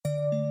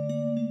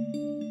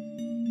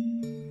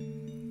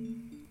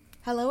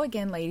Hello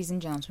again, ladies and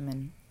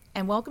gentlemen,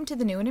 and welcome to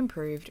the new and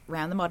improved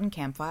Round the Modern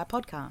Campfire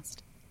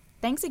podcast.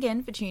 Thanks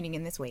again for tuning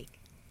in this week.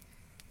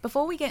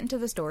 Before we get into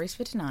the stories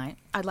for tonight,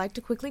 I'd like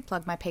to quickly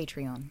plug my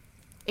Patreon.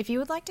 If you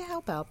would like to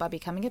help out by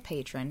becoming a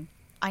patron,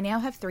 I now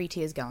have 3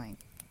 tiers going.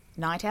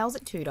 Night Owls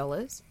at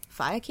 $2,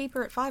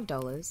 Firekeeper at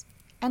 $5,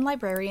 and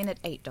Librarian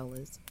at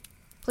 $8.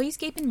 Please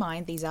keep in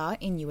mind these are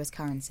in US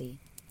currency.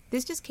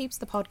 This just keeps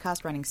the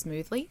podcast running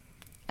smoothly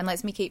and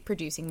lets me keep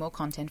producing more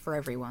content for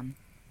everyone.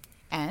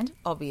 And,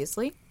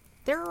 obviously,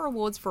 there are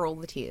rewards for all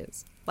the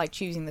tiers, like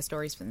choosing the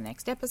stories for the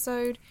next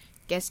episode,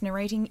 guest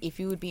narrating if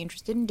you would be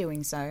interested in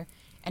doing so,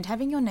 and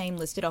having your name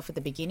listed off at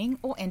the beginning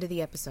or end of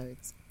the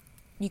episodes.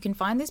 You can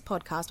find this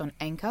podcast on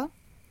Anchor,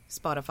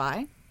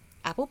 Spotify,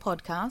 Apple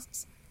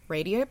Podcasts,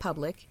 Radio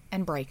Public,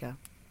 and Breaker.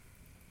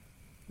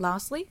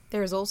 Lastly,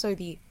 there is also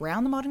the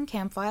Round the Modern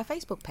Campfire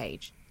Facebook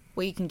page,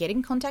 where you can get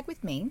in contact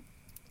with me,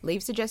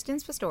 leave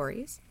suggestions for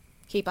stories,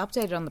 keep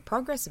updated on the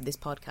progress of this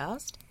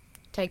podcast,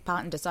 take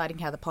part in deciding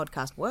how the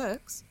podcast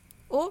works,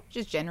 or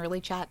just generally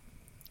chat.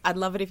 I'd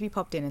love it if you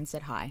popped in and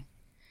said hi.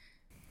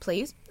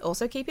 Please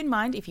also keep in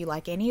mind if you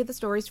like any of the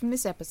stories from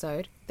this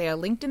episode, they are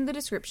linked in the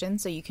description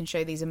so you can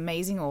show these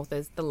amazing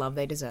authors the love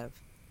they deserve.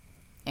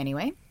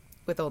 Anyway,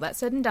 with all that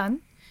said and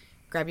done,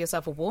 grab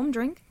yourself a warm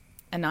drink,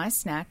 a nice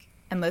snack,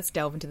 and let's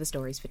delve into the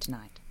stories for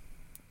tonight.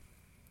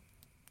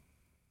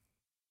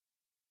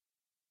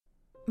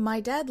 My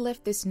dad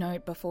left this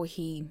note before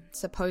he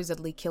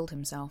supposedly killed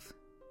himself.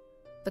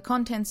 The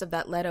contents of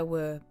that letter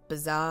were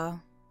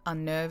bizarre,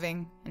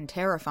 unnerving, and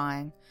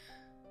terrifying,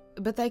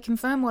 but they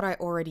confirm what I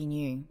already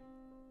knew.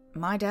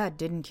 My dad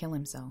didn't kill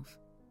himself.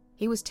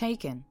 He was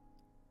taken.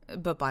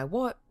 But by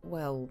what?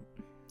 Well,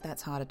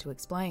 that's harder to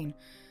explain.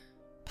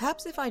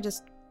 Perhaps if I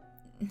just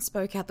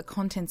spoke out the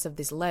contents of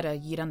this letter,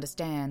 you'd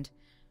understand.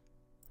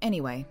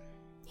 Anyway,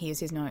 here's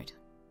his note.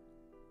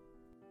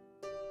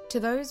 To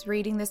those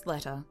reading this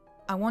letter,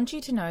 I want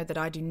you to know that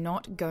I do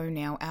not go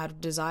now out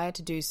of desire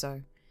to do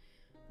so,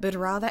 but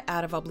rather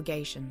out of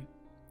obligation.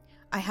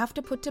 I have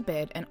to put to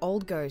bed an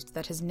old ghost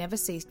that has never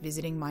ceased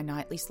visiting my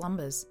nightly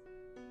slumbers.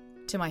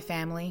 To my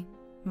family,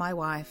 my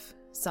wife,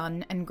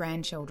 son, and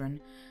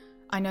grandchildren,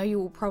 I know you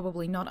will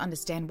probably not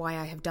understand why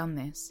I have done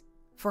this,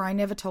 for I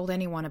never told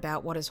anyone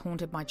about what has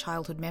haunted my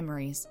childhood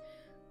memories,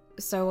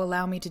 so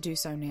allow me to do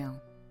so now.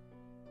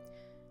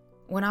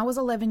 When I was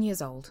 11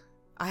 years old,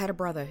 I had a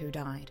brother who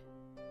died.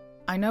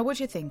 I know what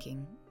you're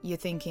thinking. You're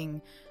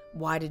thinking,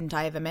 why didn't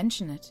I ever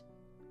mention it?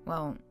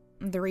 Well,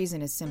 the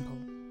reason is simple.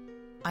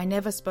 I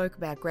never spoke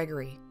about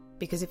Gregory,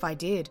 because if I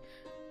did,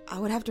 I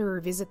would have to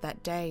revisit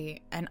that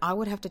day, and I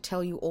would have to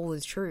tell you all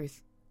his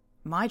truth.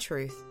 My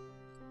truth.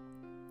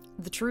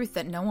 The truth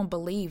that no one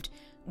believed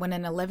when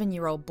an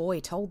 11-year-old boy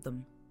told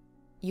them.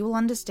 You will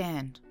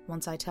understand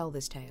once I tell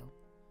this tale.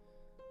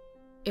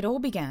 It all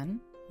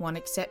began one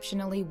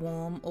exceptionally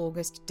warm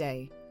August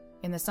day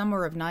in the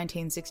summer of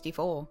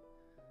 1964.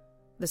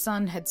 The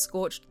sun had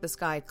scorched the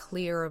sky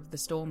clear of the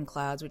storm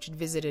clouds which had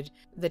visited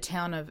the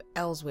town of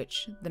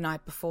Elswich the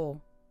night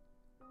before.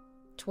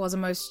 'Twas a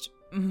most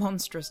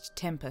monstrous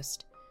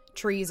tempest.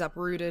 Trees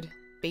uprooted,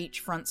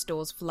 beach-front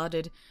stores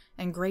flooded,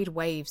 and great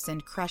waves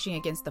sent crashing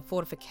against the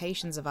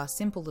fortifications of our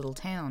simple little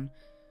town.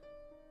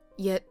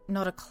 Yet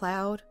not a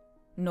cloud,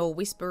 nor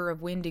whisper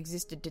of wind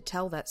existed to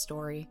tell that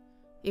story.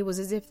 It was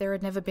as if there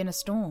had never been a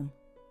storm.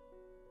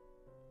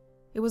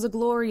 It was a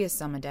glorious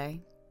summer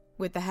day,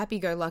 with the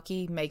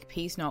happy-go-lucky,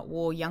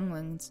 make-peace-not-war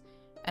younglings,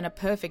 and a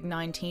perfect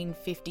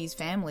 1950s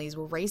families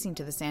were racing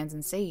to the sands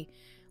and sea,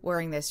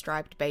 wearing their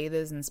striped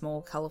bathers and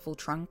small colourful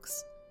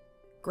trunks.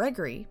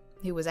 Gregory,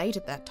 who was 8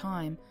 at that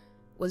time,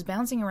 was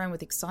bouncing around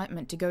with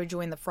excitement to go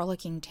join the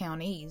frolicking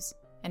townies,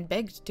 and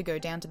begged to go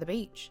down to the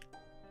beach.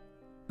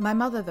 My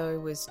mother, though,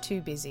 was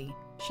too busy.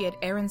 She had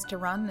errands to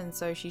run, and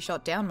so she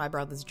shot down my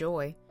brother's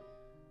joy.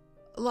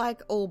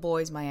 Like all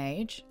boys my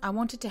age, I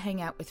wanted to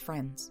hang out with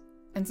friends.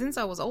 And since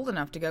I was old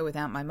enough to go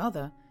without my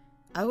mother,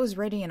 I was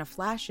ready in a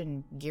flash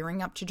and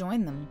gearing up to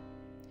join them.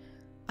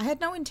 I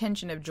had no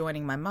intention of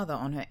joining my mother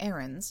on her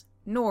errands,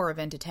 nor of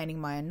entertaining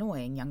my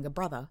annoying younger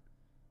brother.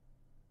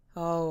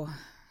 Oh,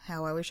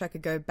 how I wish I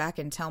could go back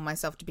and tell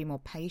myself to be more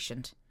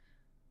patient,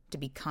 to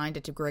be kinder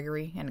to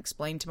Gregory and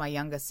explain to my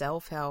younger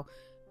self how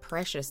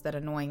precious that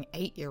annoying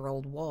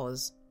 8-year-old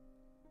was.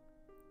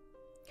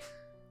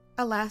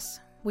 Alas,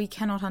 we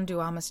cannot undo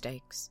our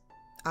mistakes.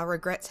 Our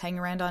regrets hang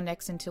around our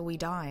necks until we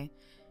die,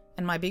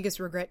 and my biggest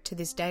regret to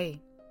this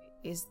day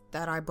is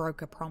that I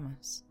broke a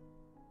promise.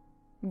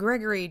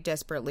 Gregory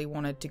desperately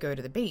wanted to go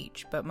to the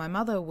beach, but my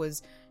mother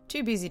was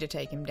too busy to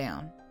take him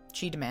down.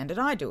 She demanded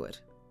I do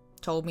it,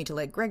 told me to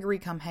let Gregory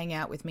come hang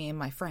out with me and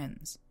my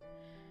friends.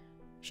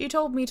 She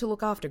told me to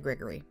look after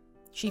Gregory.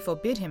 She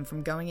forbid him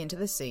from going into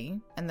the sea,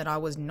 and that I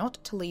was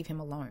not to leave him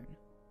alone.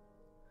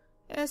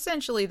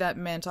 Essentially, that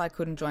meant I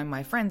couldn't join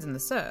my friends in the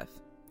surf.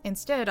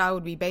 Instead, I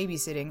would be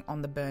babysitting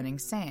on the burning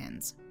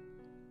sands.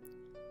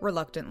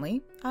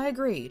 Reluctantly, I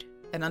agreed,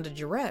 and under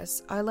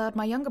duress, I allowed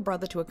my younger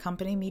brother to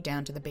accompany me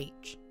down to the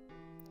beach.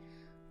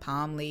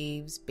 Palm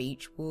leaves,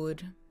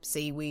 beechwood,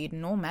 seaweed,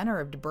 and all manner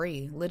of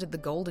debris littered the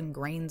golden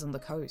grains on the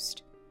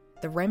coast,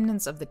 the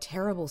remnants of the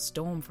terrible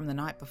storm from the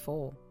night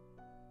before.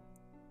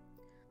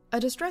 A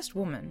distressed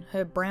woman,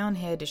 her brown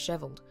hair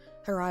dishevelled,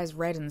 her eyes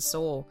red and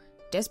sore,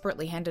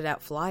 desperately handed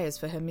out flyers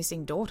for her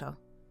missing daughter.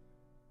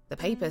 The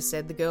paper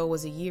said the girl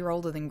was a year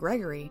older than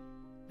Gregory,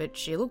 but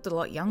she looked a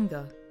lot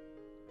younger.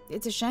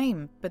 It's a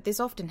shame, but this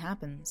often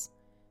happens.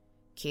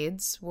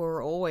 Kids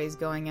were always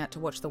going out to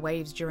watch the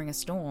waves during a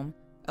storm,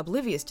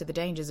 oblivious to the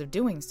dangers of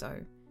doing so,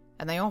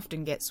 and they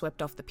often get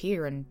swept off the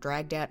pier and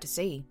dragged out to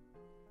sea.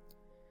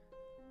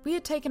 We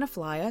had taken a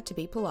flyer to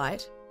be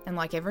polite, and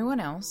like everyone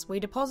else, we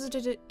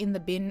deposited it in the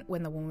bin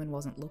when the woman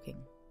wasn't looking.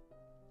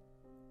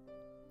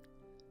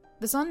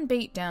 The sun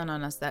beat down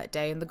on us that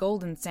day, and the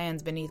golden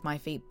sands beneath my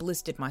feet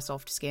blistered my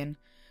soft skin.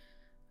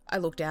 I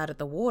looked out at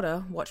the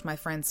water, watched my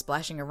friends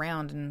splashing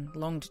around, and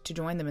longed to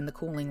join them in the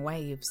cooling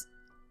waves.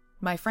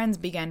 My friends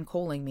began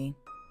calling me,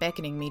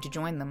 beckoning me to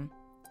join them.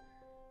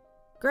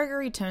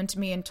 Gregory turned to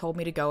me and told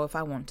me to go if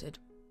I wanted.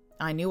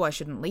 I knew I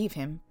shouldn't leave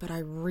him, but I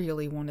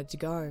really wanted to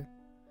go.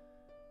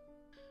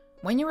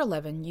 When you're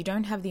 11, you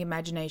don't have the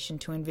imagination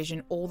to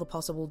envision all the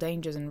possible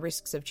dangers and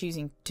risks of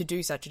choosing to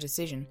do such a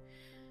decision.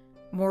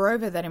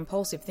 Moreover, that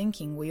impulsive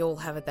thinking we all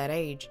have at that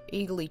age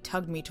eagerly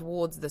tugged me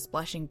towards the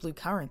splashing blue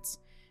currents,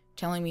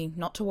 telling me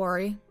not to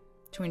worry,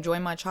 to enjoy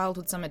my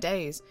childhood summer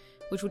days,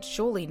 which would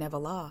surely never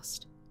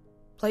last.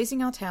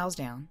 Placing our towels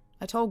down,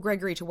 I told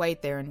Gregory to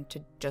wait there and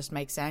to just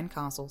make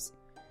sandcastles.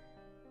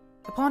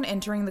 Upon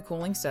entering the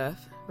cooling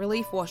surf,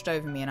 relief washed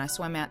over me and I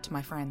swam out to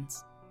my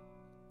friends.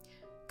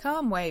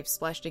 Calm waves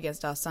splashed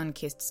against our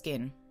sun-kissed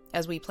skin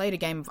as we played a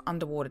game of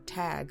underwater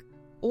tag,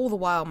 all the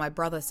while my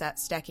brother sat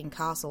stacking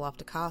castle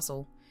after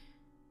castle.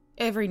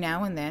 Every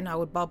now and then I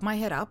would bob my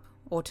head up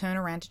or turn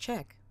around to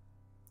check.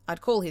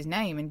 I'd call his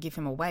name and give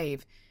him a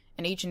wave,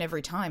 and each and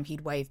every time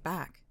he'd wave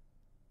back.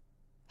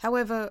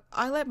 However,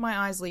 I let my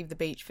eyes leave the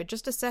beach for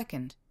just a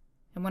second,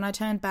 and when I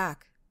turned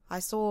back, I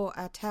saw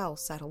our Tal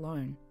sat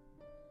alone.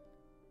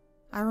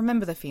 I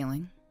remember the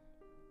feeling.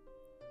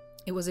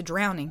 It was a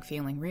drowning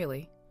feeling,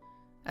 really.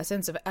 A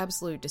sense of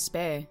absolute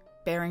despair,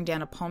 bearing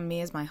down upon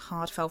me as my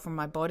heart fell from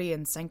my body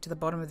and sank to the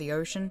bottom of the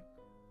ocean.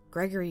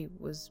 Gregory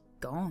was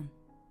gone.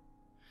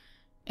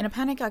 In a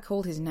panic, I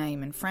called his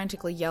name and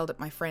frantically yelled at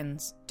my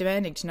friends,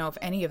 demanding to know if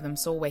any of them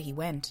saw where he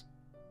went.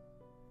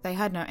 They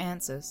had no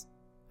answers,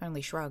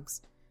 only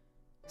shrugs.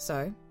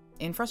 So,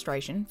 in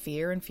frustration,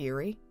 fear and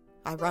fury,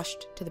 I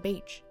rushed to the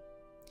beach.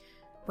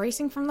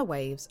 Racing from the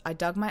waves, I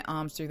dug my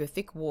arms through the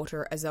thick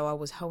water as though I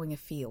was hoeing a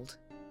field.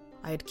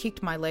 I had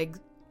kicked my legs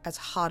as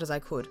hard as I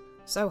could,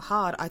 so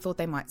hard I thought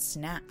they might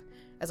snap,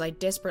 as I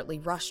desperately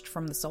rushed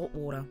from the salt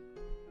water.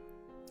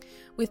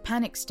 With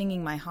panic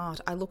stinging my heart,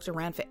 I looked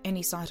around for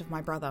any sight of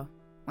my brother,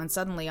 when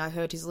suddenly I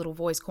heard his little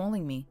voice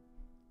calling me.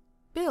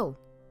 "Bill!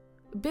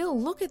 Bill,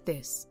 look at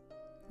this!"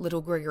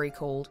 Little Gregory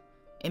called.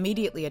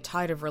 Immediately a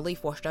tide of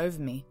relief washed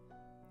over me.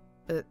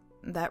 But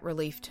that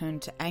relief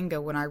turned to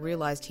anger when I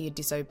realized he had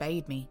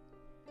disobeyed me.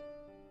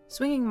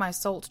 Swinging my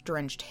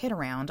salt-drenched head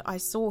around, I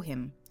saw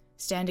him,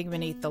 standing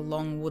beneath the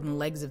long wooden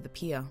legs of the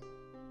pier.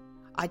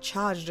 I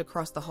charged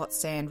across the hot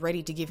sand,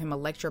 ready to give him a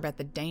lecture about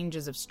the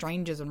dangers of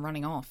strangers and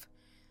running off.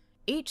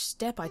 Each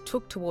step I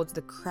took towards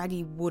the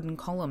craggy wooden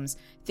columns,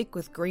 thick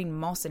with green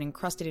moss and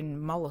encrusted in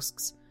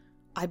mollusks.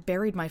 I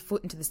buried my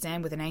foot into the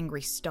sand with an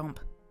angry stomp.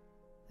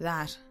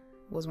 That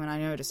was when I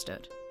noticed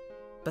it.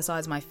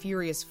 Besides my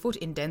furious foot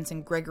indents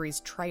and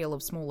Gregory's trail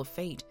of smaller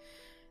feet,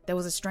 there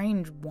was a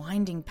strange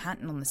winding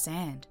pattern on the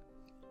sand.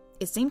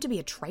 It seemed to be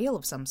a trail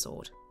of some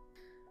sort.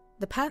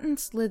 The pattern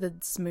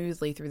slithered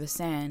smoothly through the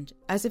sand,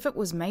 as if it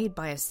was made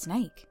by a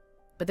snake,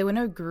 but there were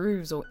no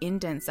grooves or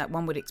indents that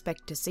one would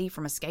expect to see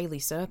from a scaly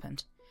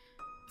serpent.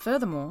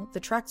 Furthermore, the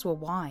tracks were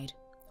wide,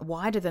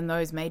 wider than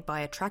those made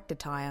by a tractor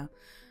tire.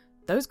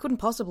 Those couldn't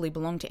possibly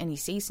belong to any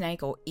sea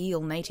snake or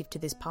eel native to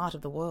this part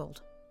of the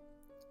world.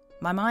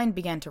 My mind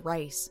began to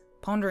race,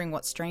 pondering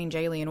what strange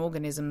alien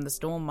organism the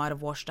storm might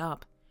have washed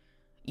up.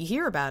 You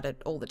hear about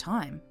it all the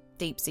time.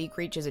 Deep-sea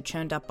creatures are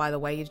churned up by the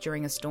waves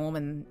during a storm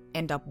and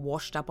end up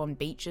washed up on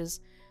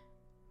beaches.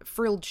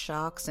 Frilled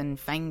sharks and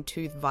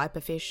fang-toothed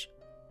viperfish.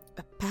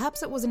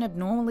 Perhaps it was an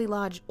abnormally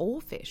large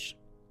oarfish.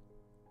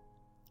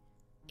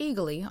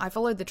 Eagerly, I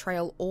followed the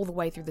trail all the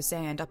way through the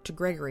sand up to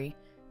Gregory,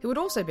 who had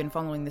also been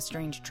following the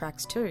strange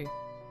tracks too.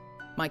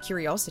 My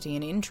curiosity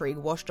and intrigue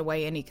washed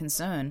away any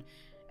concern,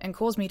 and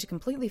caused me to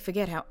completely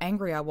forget how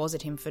angry I was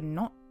at him for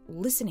not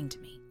listening to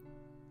me.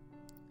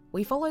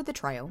 We followed the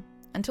trail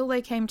until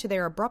they came to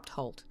their abrupt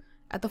halt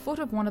at the foot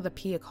of one of the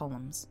pier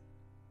columns.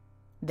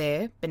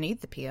 There, beneath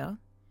the pier,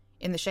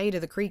 in the shade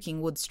of the creaking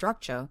wood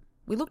structure,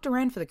 we looked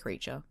around for the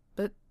creature,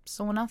 but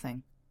saw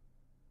nothing.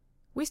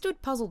 We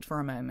stood puzzled for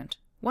a moment,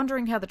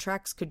 wondering how the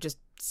tracks could just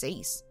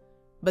cease.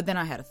 But then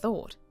I had a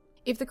thought.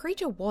 If the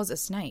creature was a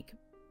snake,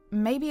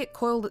 maybe it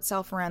coiled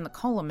itself around the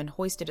column and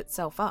hoisted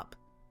itself up.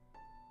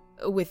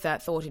 With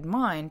that thought in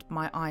mind,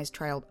 my eyes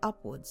trailed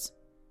upwards.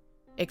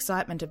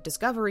 Excitement of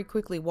discovery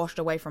quickly washed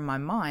away from my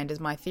mind as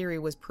my theory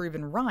was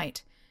proven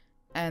right.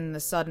 and the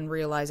sudden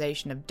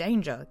realization of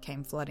danger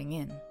came flooding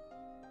in.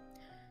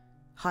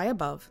 High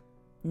above,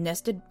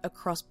 nested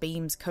across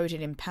beams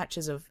coated in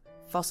patches of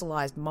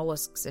fossilized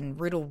mollusks and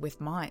riddled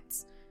with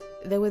mites,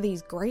 there were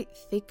these great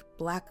thick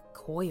black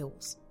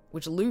coils,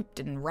 which looped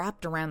and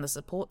wrapped around the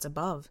supports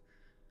above.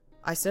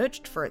 I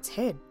searched for its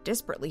head,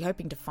 desperately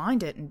hoping to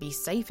find it and be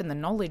safe in the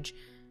knowledge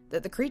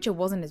that the creature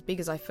wasn't as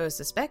big as I first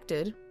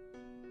suspected.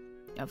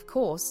 Of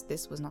course,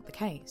 this was not the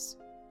case.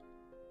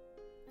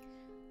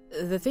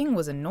 The thing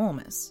was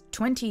enormous,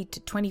 20 to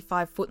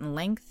 25 foot in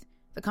length,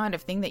 the kind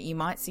of thing that you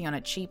might see on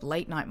a cheap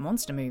late-night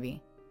monster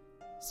movie.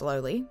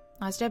 Slowly,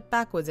 I stepped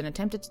backwards and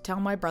attempted to tell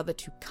my brother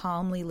to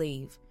calmly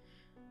leave,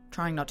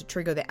 trying not to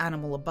trigger the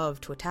animal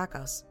above to attack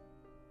us.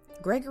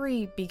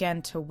 Gregory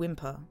began to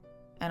whimper,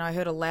 and I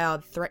heard a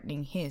loud,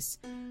 threatening hiss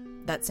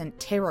that sent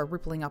terror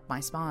rippling up my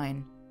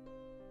spine.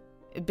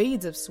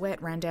 Beads of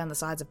sweat ran down the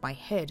sides of my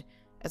head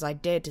as I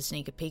dared to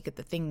sneak a peek at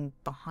the thing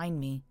behind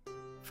me,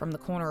 from the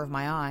corner of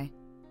my eye.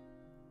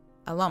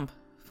 A lump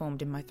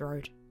formed in my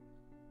throat.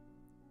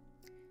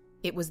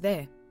 It was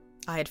there.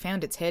 I had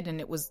found its head and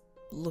it was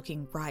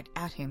looking right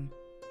at him.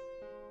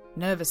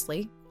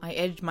 Nervously, I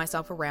edged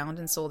myself around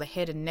and saw the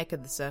head and neck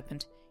of the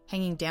serpent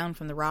hanging down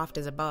from the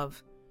rafters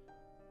above.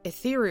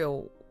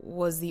 Ethereal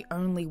was the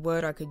only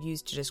word I could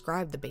use to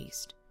describe the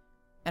beast.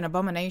 An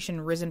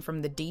abomination risen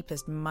from the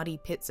deepest muddy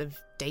pits of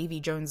Davy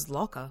Jones'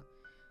 locker.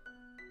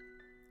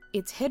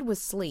 Its head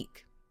was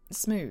sleek,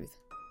 smooth,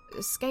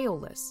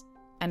 scaleless,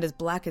 and as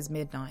black as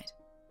midnight.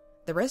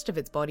 The rest of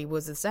its body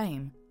was the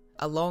same,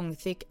 a long,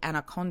 thick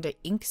anaconda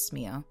ink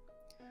smear.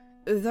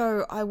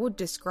 Though I would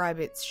describe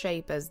its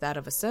shape as that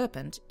of a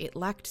serpent, it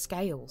lacked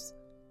scales.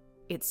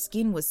 Its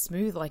skin was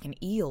smooth like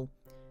an eel,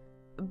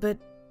 but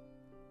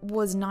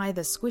was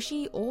neither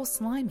squishy or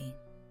slimy.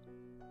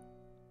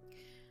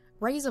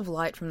 Rays of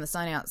light from the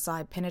sun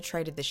outside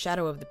penetrated the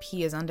shadow of the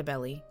pier's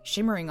underbelly,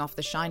 shimmering off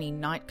the shiny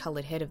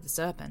night-coloured head of the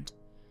serpent,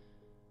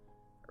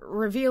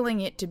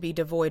 revealing it to be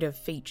devoid of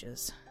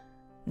features.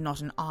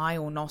 Not an eye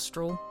or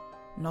nostril,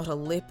 not a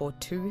lip or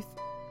tooth.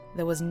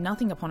 There was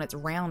nothing upon its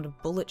round,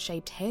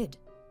 bullet-shaped head.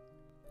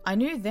 I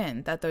knew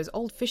then that those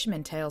old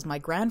fisherman tales my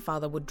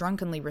grandfather would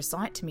drunkenly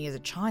recite to me as a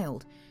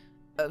child,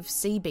 of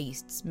sea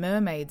beasts,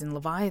 mermaids, and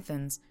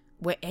leviathans,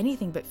 were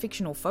anything but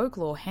fictional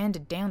folklore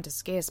handed down to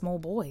scare small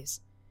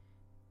boys.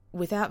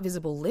 Without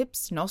visible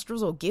lips,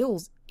 nostrils, or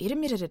gills, it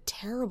emitted a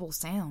terrible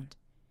sound.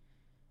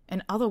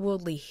 An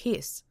otherworldly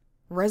hiss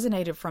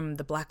resonated from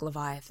the black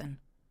leviathan.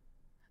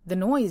 The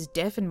noise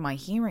deafened my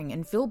hearing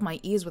and filled my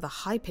ears with a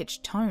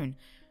high-pitched tone.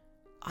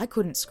 I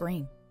couldn't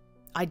scream.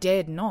 I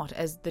dared not,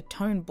 as the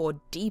tone bored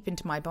deep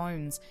into my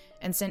bones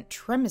and sent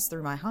tremors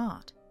through my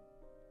heart.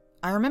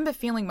 I remember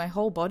feeling my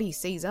whole body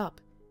seize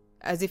up,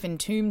 as if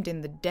entombed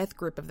in the death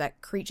grip of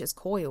that creature's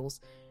coils,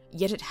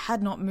 yet it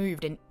had not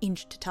moved an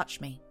inch to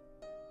touch me.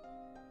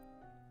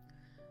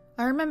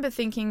 I remember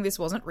thinking this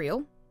wasn't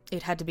real.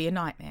 It had to be a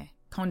nightmare,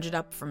 conjured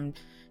up from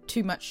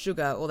too much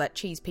sugar or that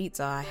cheese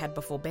pizza I had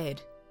before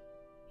bed.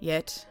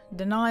 Yet,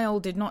 denial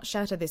did not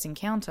shatter this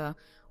encounter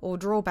or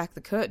draw back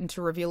the curtain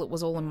to reveal it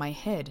was all in my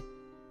head.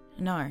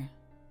 No.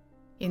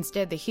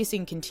 Instead, the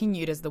hissing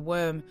continued as the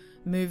worm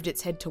moved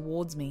its head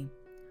towards me,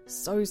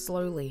 so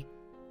slowly.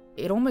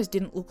 It almost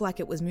didn't look like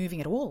it was moving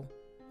at all.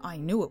 I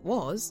knew it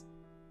was.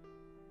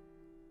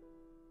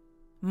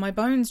 My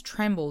bones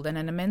trembled and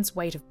an immense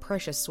weight of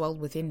pressure swelled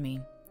within me,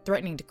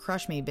 threatening to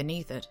crush me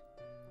beneath it.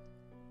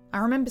 I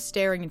remember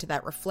staring into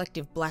that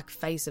reflective black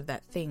face of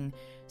that thing,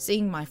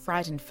 seeing my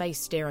frightened face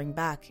staring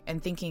back,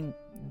 and thinking,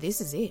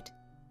 this is it.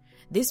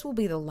 This will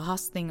be the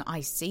last thing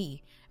I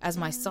see, as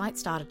my sight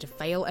started to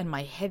fail and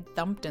my head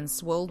thumped and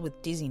swirled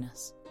with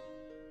dizziness.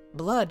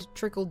 Blood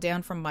trickled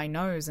down from my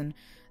nose, and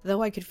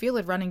though I could feel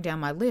it running down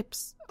my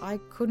lips, I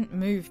couldn't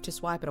move to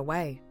swipe it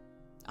away.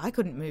 I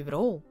couldn't move at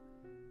all.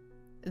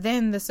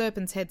 Then the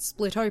serpent's head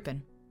split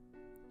open,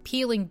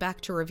 peeling back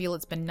to reveal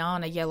its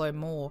banana yellow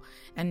maw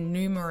and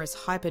numerous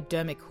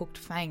hypodermic hooked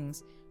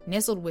fangs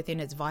nestled within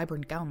its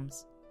vibrant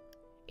gums.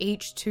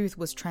 Each tooth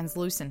was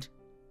translucent,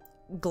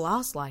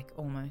 glass-like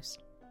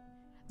almost.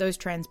 Those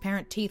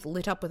transparent teeth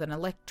lit up with an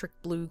electric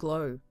blue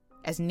glow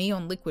as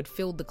neon liquid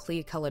filled the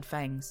clear-coloured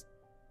fangs.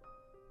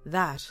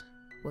 That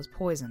was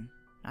poison,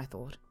 I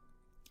thought.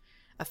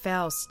 A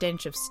foul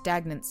stench of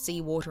stagnant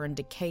seawater and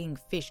decaying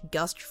fish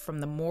gushed from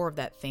the maw of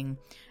that thing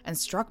and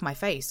struck my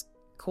face,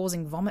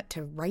 causing vomit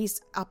to race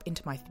up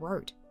into my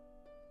throat.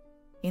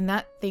 In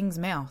that thing's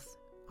mouth,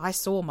 I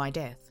saw my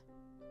death.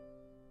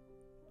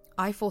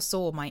 I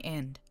foresaw my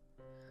end.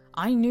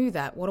 I knew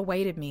that what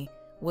awaited me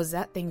was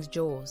that thing's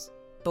jaws,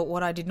 but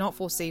what I did not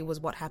foresee was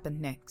what happened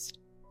next.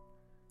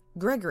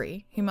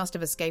 Gregory, who must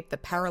have escaped the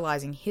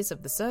paralyzing hiss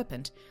of the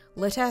serpent,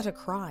 let out a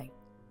cry,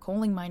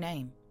 calling my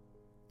name.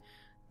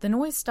 The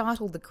noise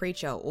startled the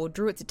creature or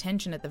drew its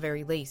attention at the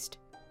very least,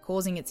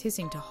 causing its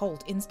hissing to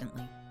halt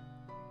instantly.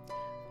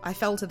 I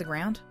fell to the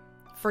ground,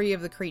 free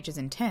of the creature's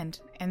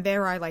intent, and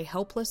there I lay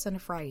helpless and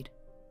afraid.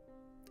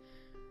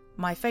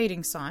 My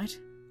fading sight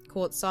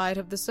caught sight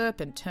of the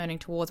serpent turning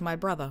towards my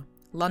brother,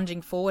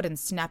 lunging forward and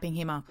snapping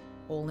him up,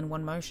 all in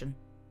one motion.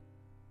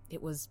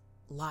 It was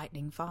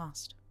lightning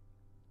fast.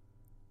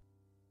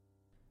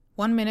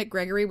 1 minute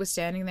Gregory was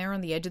standing there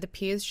on the edge of the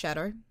pier's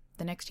shadow,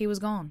 the next he was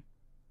gone.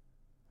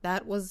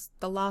 That was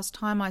the last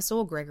time I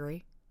saw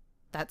Gregory.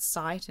 That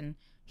sight and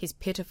his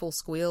pitiful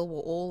squeal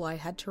were all I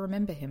had to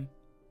remember him.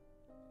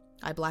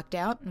 I blacked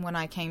out, and when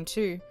I came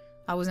to,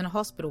 I was in a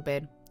hospital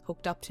bed,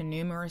 hooked up to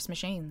numerous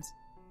machines.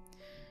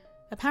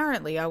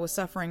 Apparently, I was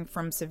suffering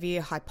from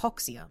severe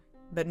hypoxia,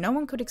 but no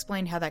one could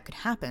explain how that could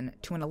happen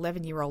to an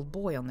 11-year-old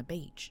boy on the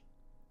beach.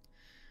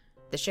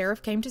 The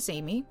sheriff came to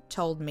see me,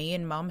 told me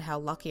and Mum how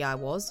lucky I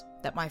was,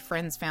 that my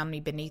friends found me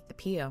beneath the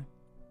pier.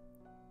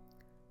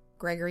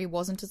 Gregory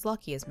wasn't as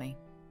lucky as me.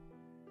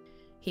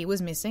 He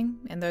was missing,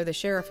 and though the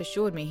sheriff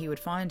assured me he would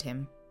find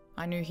him,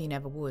 I knew he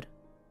never would.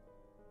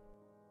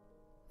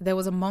 There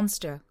was a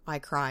monster, I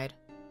cried,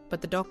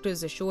 but the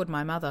doctors assured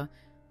my mother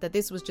that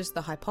this was just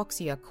the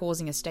hypoxia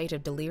causing a state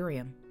of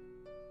delirium.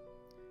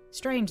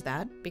 Strange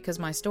that, because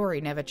my story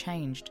never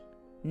changed,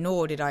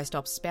 nor did I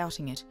stop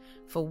spouting it.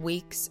 For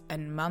weeks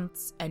and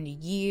months and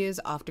years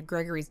after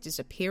Gregory's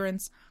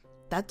disappearance,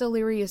 that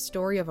delirious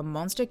story of a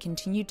monster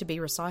continued to be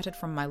recited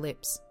from my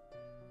lips.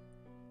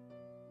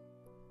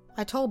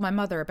 I told my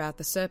mother about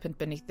the serpent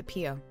beneath the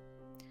pier.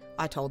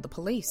 I told the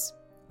police,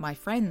 my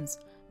friends,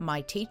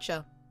 my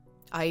teacher.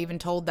 I even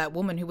told that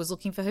woman who was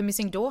looking for her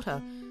missing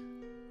daughter,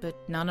 but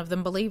none of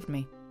them believed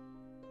me.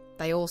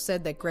 They all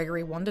said that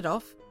Gregory wandered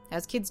off,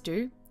 as kids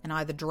do, and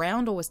either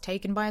drowned or was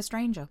taken by a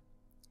stranger.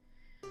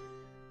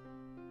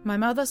 My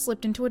mother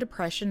slipped into a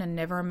depression and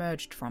never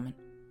emerged from it.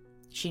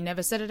 She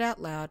never said it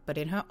out loud, but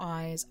in her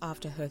eyes,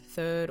 after her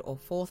 3rd or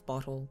 4th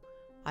bottle,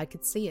 I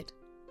could see it.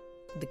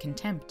 The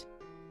contempt.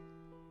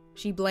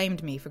 She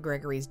blamed me for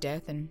Gregory's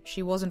death, and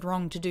she wasn't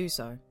wrong to do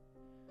so.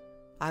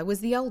 I was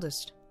the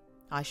eldest.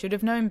 I should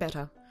have known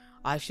better.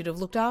 I should have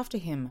looked after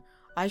him.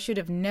 I should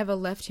have never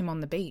left him on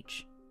the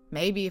beach.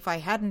 Maybe if I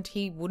hadn't,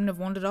 he wouldn't have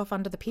wandered off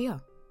under the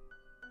pier.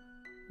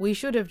 We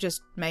should have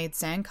just made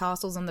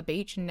sandcastles on the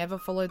beach and never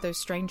followed those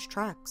strange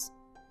tracks.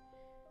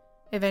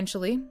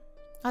 Eventually,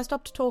 I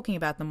stopped talking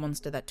about the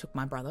monster that took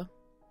my brother,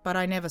 but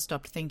I never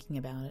stopped thinking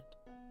about it.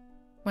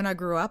 When I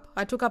grew up,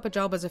 I took up a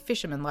job as a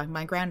fisherman like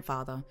my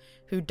grandfather,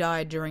 who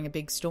died during a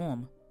big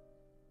storm.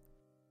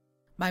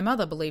 My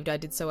mother believed I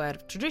did so out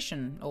of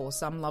tradition or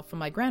some love for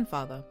my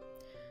grandfather.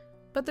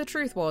 But the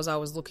truth was I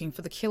was looking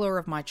for the killer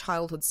of my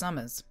childhood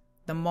summers,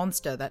 the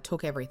monster that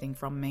took everything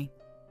from me.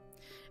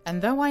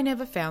 And though I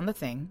never found the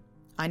thing,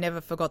 I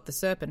never forgot the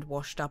serpent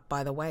washed up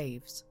by the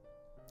waves.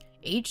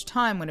 Each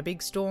time when a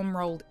big storm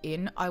rolled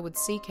in, I would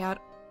seek out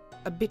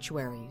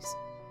obituaries,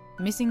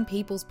 missing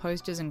people's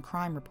posters and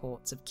crime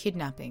reports of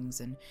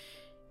kidnappings, and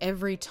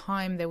every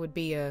time there would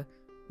be a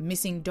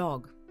missing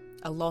dog,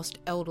 a lost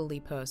elderly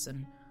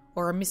person,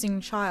 or a missing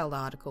child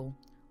article,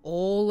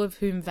 all of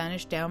whom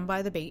vanished down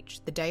by the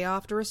beach the day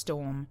after a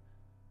storm,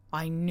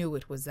 I knew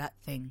it was that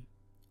thing,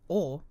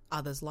 or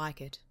others like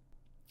it.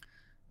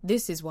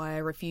 This is why I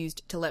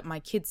refused to let my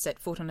kids set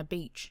foot on a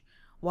beach,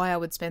 why I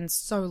would spend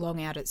so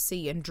long out at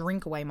sea and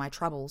drink away my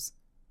troubles.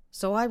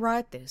 So I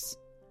write this,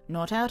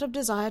 not out of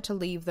desire to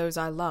leave those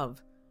I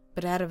love,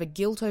 but out of a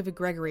guilt over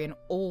Gregory and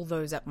all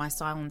those that my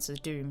silence is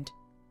doomed.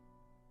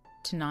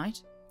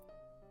 Tonight,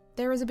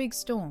 there is a big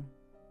storm.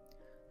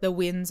 The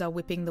winds are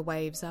whipping the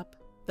waves up.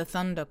 The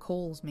thunder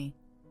calls me.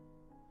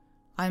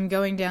 I am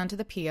going down to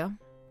the pier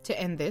to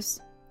end this,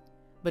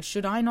 but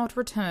should I not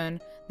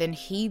return, then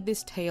heed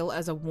this tale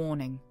as a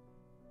warning.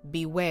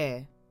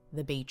 Beware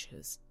the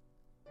beaches.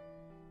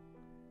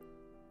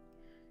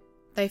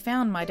 They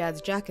found my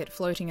dad's jacket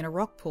floating in a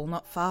rock pool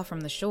not far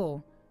from the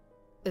shore.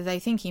 They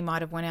think he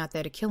might have went out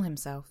there to kill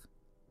himself.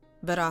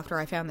 But after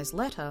I found this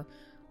letter,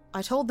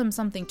 I told them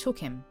something took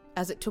him,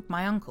 as it took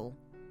my uncle.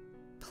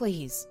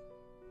 Please,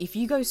 if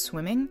you go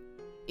swimming,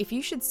 if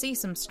you should see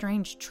some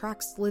strange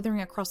tracks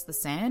slithering across the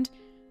sand,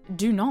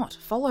 do not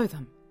follow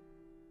them.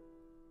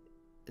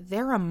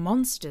 There are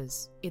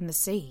monsters in the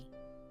sea.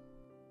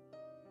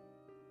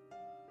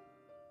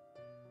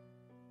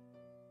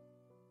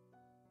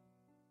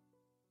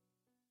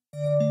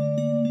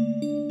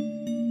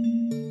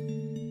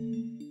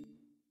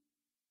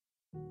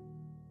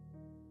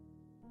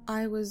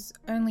 I was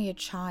only a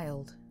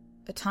child,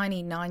 a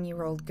tiny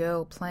 9-year-old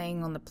girl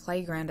playing on the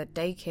playground at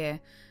daycare,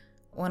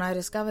 when I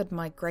discovered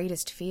my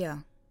greatest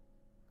fear.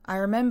 I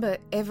remember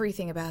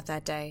everything about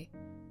that day.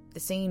 The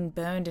scene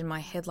burned in my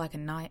head like a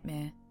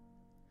nightmare.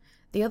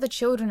 The other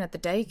children at the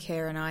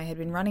daycare and I had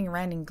been running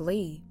around in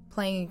glee,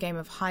 playing a game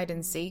of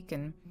hide-and-seek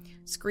and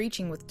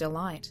screeching with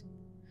delight.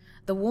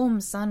 The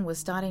warm sun was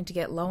starting to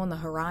get low on the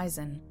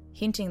horizon,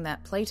 hinting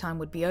that playtime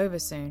would be over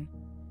soon.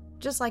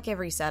 Just like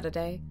every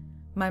Saturday,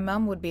 my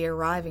mum would be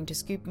arriving to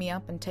scoop me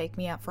up and take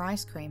me out for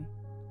ice cream.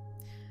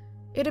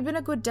 It had been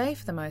a good day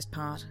for the most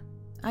part.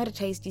 I had a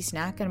tasty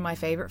snack and my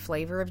favourite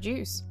flavour of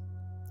juice.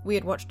 We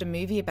had watched a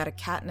movie about a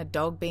cat and a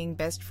dog being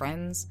best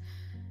friends.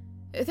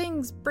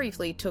 Things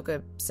briefly took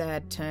a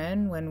sad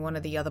turn when one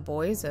of the other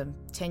boys, a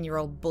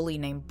 10-year-old bully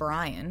named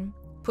Brian,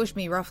 pushed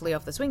me roughly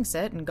off the swing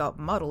set and got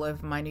mud all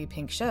over my new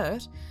pink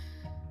shirt.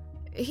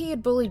 He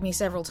had bullied me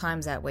several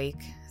times that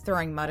week,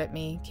 throwing mud at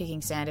me,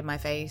 kicking sand in my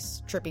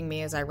face, tripping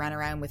me as I ran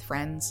around with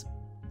friends.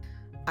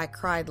 I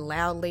cried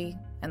loudly,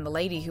 and the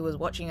lady who was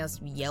watching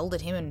us yelled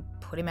at him and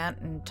put him out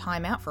in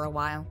time out for a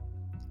while.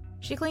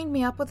 She cleaned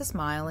me up with a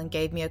smile and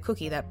gave me a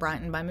cookie that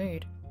brightened my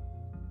mood.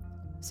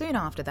 Soon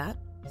after that,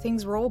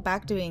 things were all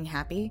back to being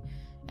happy,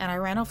 and I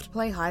ran off to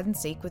play hide and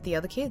seek with the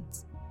other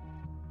kids.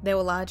 There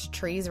were large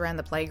trees around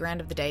the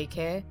playground of the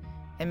daycare,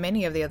 and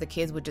many of the other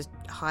kids would just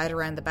hide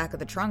around the back of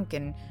the trunk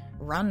and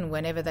run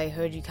whenever they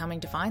heard you coming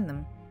to find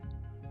them.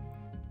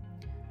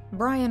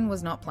 Brian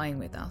was not playing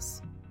with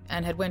us,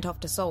 and had went off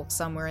to sulk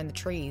somewhere in the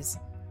trees.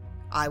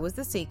 I was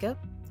the seeker,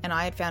 and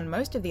I had found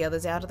most of the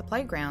others out of the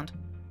playground,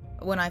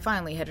 when I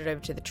finally headed over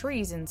to the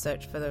trees in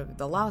search for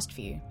the last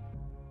few.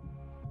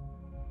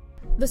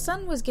 The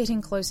sun was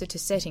getting closer to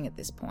setting at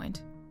this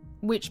point,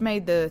 which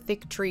made the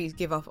thick trees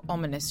give off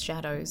ominous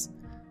shadows.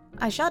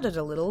 I shuddered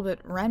a little, but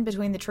ran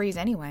between the trees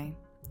anyway,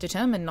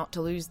 determined not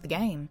to lose the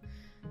game.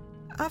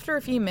 After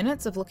a few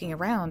minutes of looking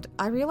around,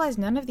 I realized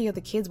none of the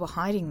other kids were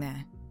hiding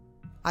there.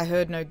 I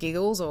heard no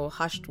giggles or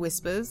hushed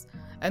whispers,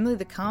 only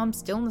the calm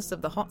stillness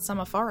of the hot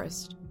summer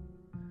forest.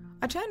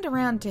 I turned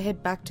around to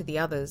head back to the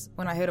others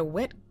when I heard a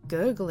wet,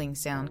 gurgling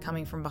sound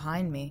coming from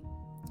behind me.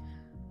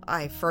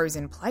 I froze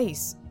in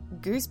place,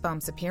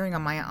 goosebumps appearing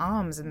on my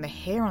arms and the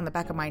hair on the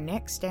back of my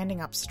neck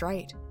standing up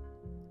straight.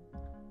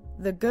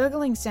 The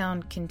gurgling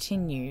sound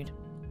continued,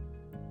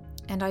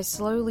 and I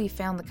slowly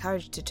found the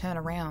courage to turn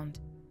around.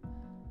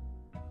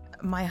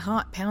 My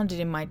heart pounded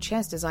in my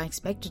chest as I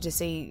expected to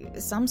see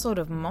some sort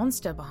of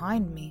monster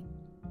behind me,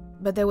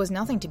 but there was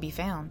nothing to be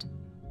found.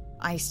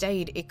 I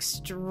stayed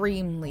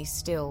extremely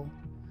still.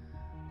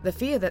 The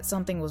fear that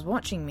something was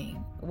watching me,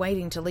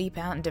 waiting to leap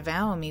out and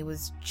devour me,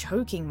 was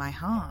choking my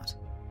heart.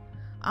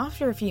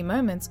 After a few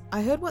moments,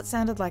 I heard what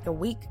sounded like a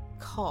weak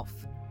cough,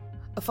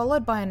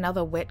 followed by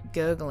another wet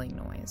gurgling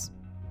noise.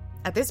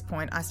 At this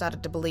point, I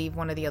started to believe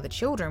one of the other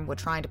children were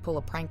trying to pull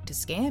a prank to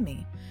scare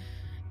me,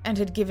 and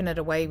had given it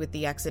away with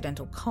the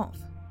accidental cough.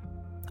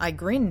 I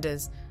grinned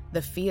as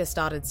the fear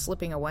started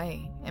slipping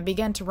away, and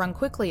began to run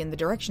quickly in the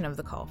direction of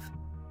the cough,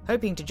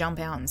 hoping to jump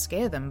out and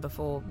scare them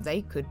before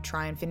they could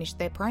try and finish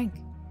their prank.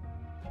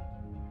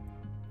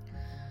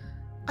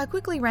 I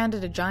quickly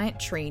rounded a giant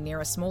tree near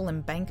a small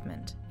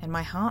embankment, and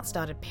my heart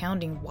started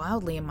pounding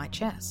wildly in my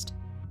chest.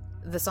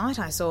 The sight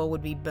I saw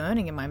would be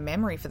burning in my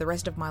memory for the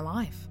rest of my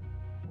life.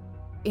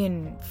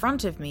 In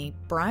front of me,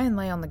 Brian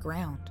lay on the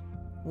ground,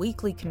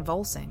 weakly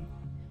convulsing.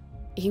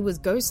 He was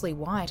ghostly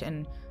white,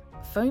 and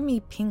foamy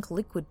pink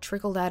liquid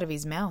trickled out of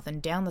his mouth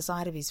and down the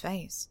side of his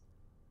face.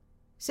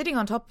 Sitting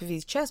on top of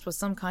his chest was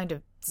some kind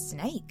of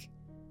snake.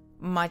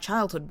 My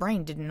childhood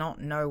brain did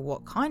not know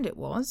what kind it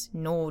was,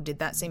 nor did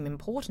that seem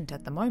important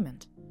at the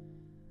moment.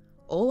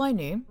 All I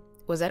knew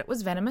was that it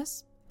was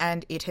venomous,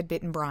 and it had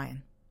bitten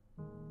Brian.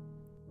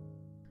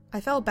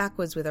 I fell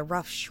backwards with a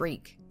rough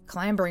shriek,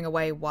 clambering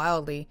away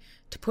wildly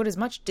to put as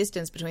much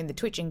distance between the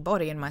twitching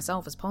body and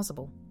myself as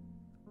possible.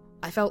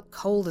 I felt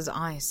cold as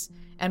ice,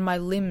 and my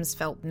limbs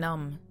felt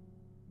numb.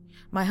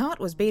 My heart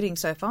was beating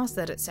so fast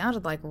that it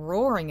sounded like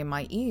roaring in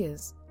my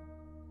ears.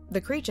 The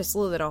creature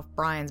slithered off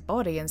Brian's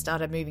body and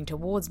started moving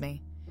towards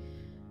me,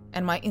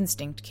 and my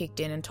instinct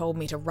kicked in and told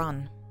me to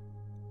run.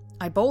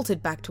 I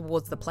bolted back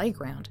towards the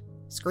playground,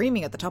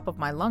 screaming at the top of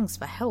my lungs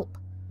for help.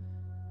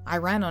 I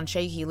ran on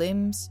shaky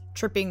limbs,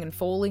 tripping and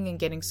falling and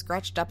getting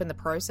scratched up in the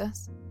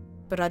process,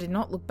 but I did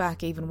not look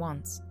back even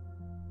once.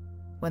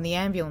 When the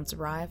ambulance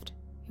arrived,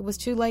 it was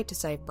too late to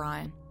save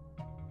Brian.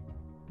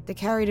 They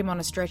carried him on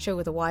a stretcher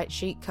with a white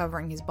sheet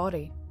covering his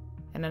body,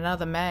 and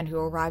another man who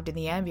arrived in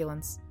the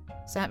ambulance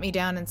sat me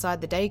down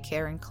inside the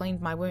daycare and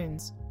cleaned my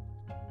wounds.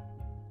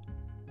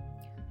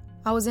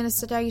 I was in a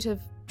state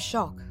of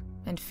shock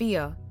and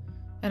fear,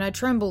 and I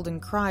trembled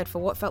and cried for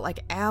what felt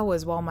like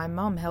hours while my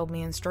mum held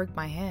me and stroked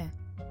my hair.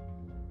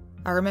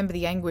 I remember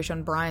the anguish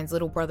on Brian's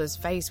little brother's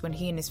face when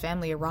he and his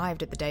family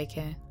arrived at the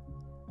daycare.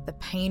 The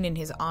pain in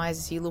his eyes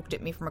as he looked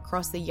at me from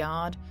across the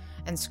yard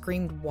and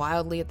screamed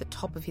wildly at the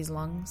top of his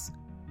lungs.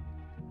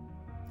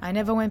 I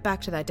never went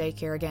back to that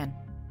daycare again,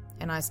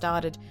 and I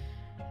started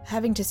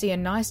having to see a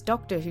nice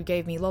doctor who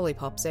gave me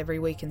lollipops every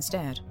week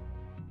instead.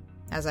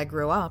 As I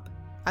grew up,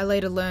 I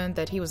later learned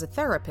that he was a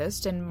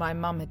therapist, and my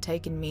mum had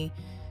taken me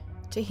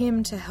to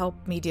him to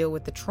help me deal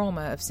with the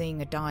trauma of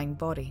seeing a dying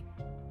body.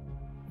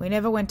 We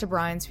never went to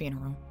Brian's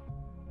funeral,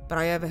 but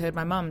I overheard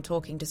my mum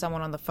talking to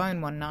someone on the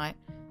phone one night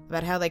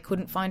about how they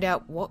couldn't find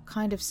out what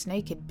kind of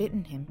snake had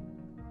bitten him.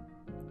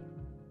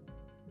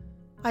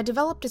 I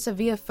developed a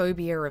severe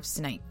phobia of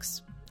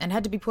snakes, and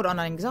had to be put on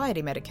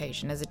anxiety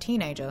medication as a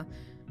teenager,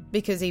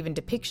 because even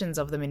depictions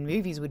of them in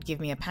movies would give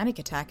me a panic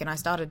attack, and I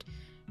started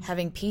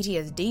having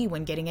PTSD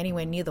when getting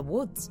anywhere near the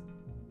woods.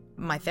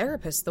 My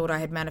therapist thought I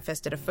had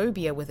manifested a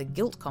phobia with a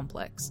guilt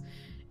complex,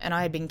 and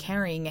I had been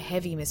carrying a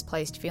heavy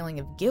misplaced feeling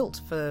of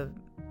guilt for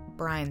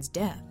Brian's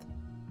death,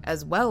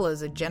 as well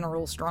as a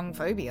general strong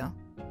phobia.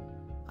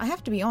 I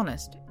have to be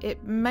honest,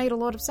 it made a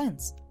lot of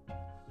sense.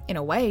 In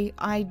a way,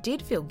 I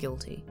did feel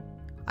guilty.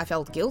 I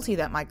felt guilty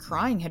that my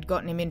crying had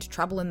gotten him into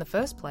trouble in the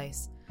first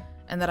place,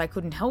 and that I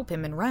couldn't help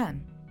him and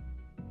ran.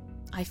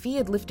 I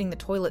feared lifting the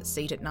toilet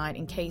seat at night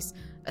in case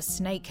a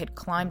snake had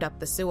climbed up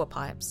the sewer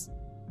pipes.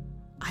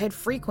 I had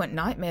frequent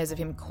nightmares of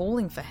him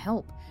calling for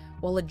help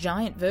while a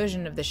giant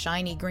version of the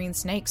shiny green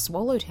snake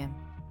swallowed him.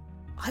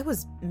 I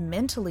was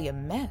mentally a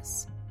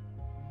mess.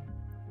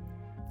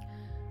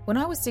 When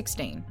I was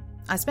 16,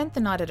 I spent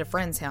the night at a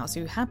friend's house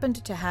who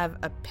happened to have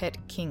a pet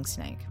king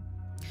snake.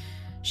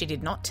 She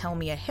did not tell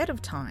me ahead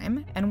of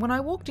time, and when I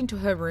walked into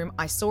her room,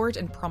 I saw it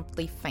and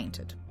promptly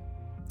fainted.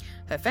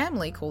 Her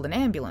family called an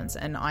ambulance,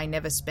 and I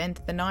never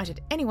spent the night at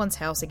anyone's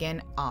house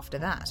again after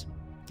that.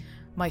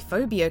 My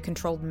phobia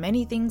controlled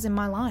many things in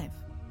my life,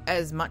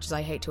 as much as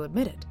I hate to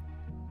admit it.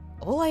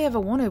 All I ever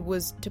wanted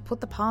was to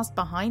put the past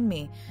behind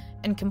me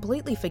and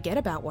completely forget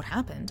about what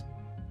happened.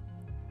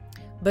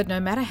 But no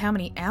matter how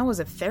many hours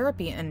of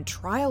therapy and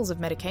trials of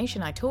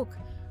medication I took,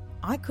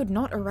 I could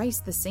not erase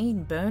the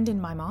scene burned in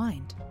my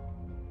mind.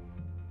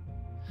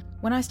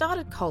 When I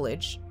started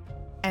college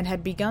and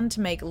had begun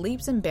to make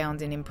leaps and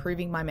bounds in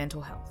improving my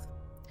mental health,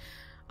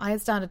 I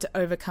had started to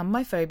overcome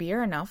my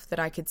phobia enough that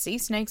I could see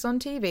snakes on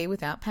TV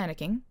without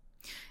panicking,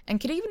 and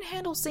could even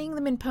handle seeing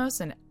them in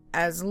person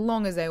as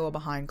long as they were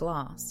behind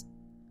glass.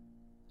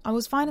 I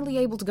was finally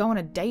able to go on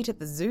a date at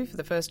the zoo for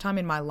the first time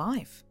in my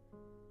life.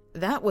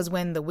 That was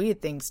when the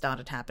weird things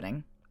started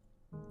happening.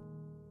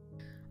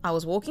 I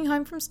was walking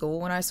home from school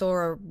when I saw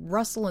a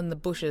rustle in the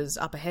bushes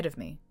up ahead of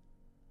me.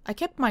 I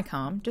kept my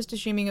calm, just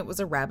assuming it was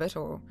a rabbit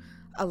or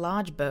a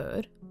large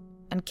bird,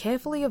 and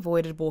carefully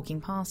avoided walking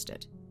past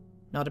it.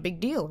 Not a big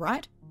deal,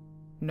 right?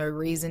 No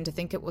reason to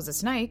think it was a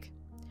snake.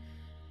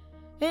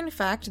 In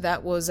fact,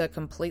 that was a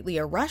completely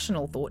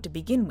irrational thought to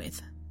begin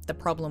with. The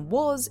problem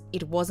was,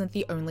 it wasn't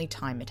the only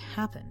time it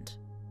happened.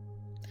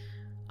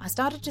 I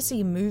started to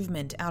see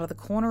movement out of the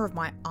corner of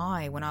my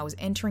eye when I was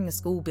entering a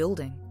school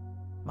building,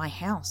 my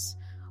house,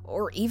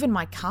 or even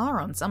my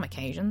car on some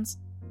occasions.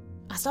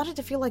 I started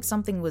to feel like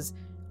something was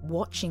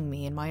watching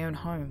me in my own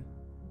home.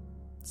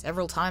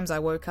 Several times I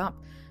woke up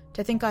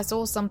to think I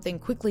saw something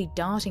quickly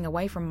darting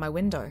away from my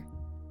window.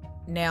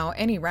 Now,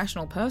 any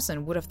rational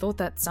person would have thought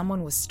that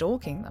someone was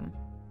stalking them,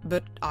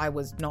 but I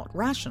was not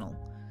rational.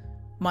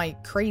 My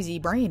crazy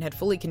brain had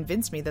fully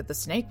convinced me that the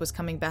snake was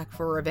coming back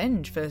for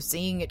revenge for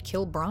seeing it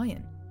kill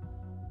Brian.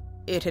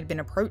 It had been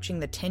approaching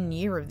the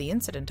 10-year of the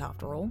incident,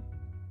 after all.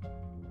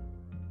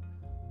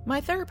 My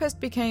therapist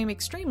became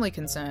extremely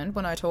concerned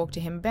when I talked to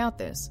him about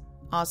this,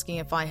 asking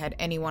if I had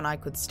anyone I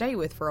could stay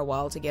with for a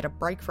while to get a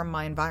break from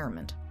my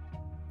environment.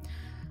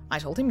 I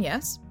told him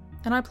yes,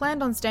 and I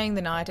planned on staying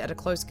the night at a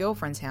close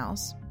girlfriend's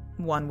house,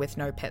 one with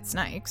no pet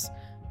snakes,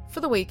 for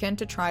the weekend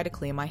to try to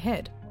clear my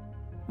head.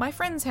 My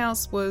friend's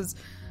house was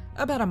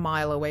about a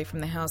mile away from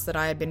the house that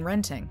I had been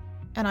renting,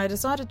 and I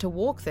decided to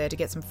walk there to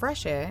get some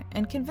fresh air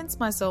and convince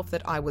myself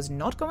that I was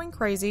not going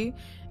crazy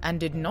and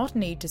did not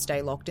need to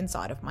stay locked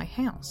inside of my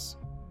house.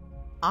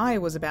 I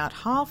was about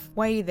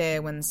halfway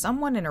there when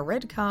someone in a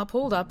red car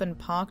pulled up and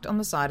parked on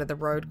the side of the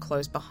road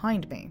close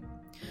behind me.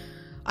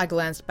 I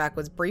glanced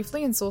backwards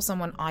briefly and saw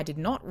someone I did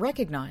not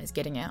recognize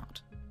getting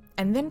out,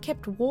 and then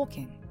kept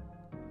walking,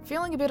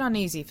 feeling a bit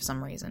uneasy for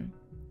some reason.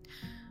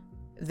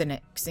 The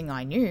next thing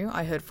I knew,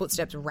 I heard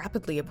footsteps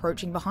rapidly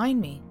approaching behind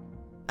me.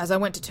 As I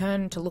went to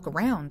turn to look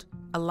around,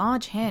 a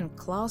large hand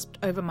clasped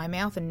over my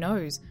mouth and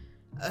nose,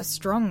 a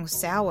strong,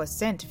 sour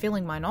scent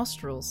filling my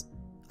nostrils.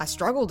 I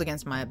struggled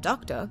against my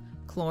abductor,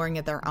 clawing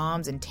at their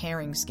arms and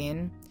tearing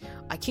skin.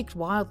 I kicked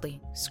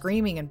wildly,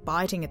 screaming and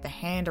biting at the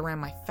hand around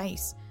my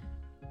face.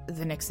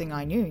 The next thing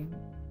I knew,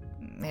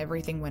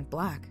 everything went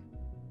black.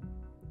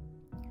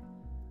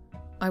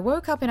 I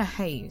woke up in a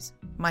haze,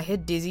 my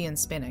head dizzy and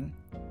spinning.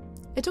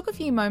 It took a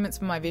few moments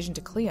for my vision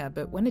to clear,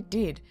 but when it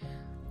did,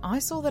 I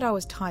saw that I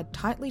was tied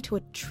tightly to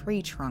a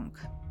tree trunk.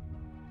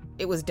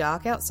 It was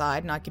dark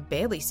outside and I could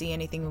barely see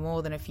anything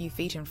more than a few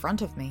feet in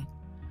front of me.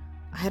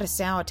 I had a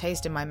sour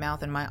taste in my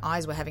mouth and my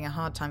eyes were having a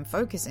hard time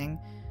focusing,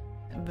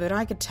 but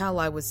I could tell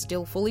I was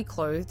still fully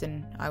clothed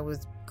and I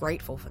was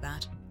grateful for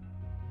that.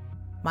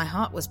 My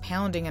heart was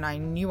pounding and I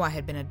knew I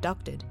had been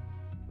abducted,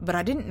 but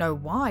I didn't know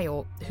why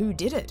or who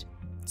did it,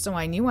 so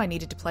I knew I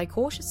needed to play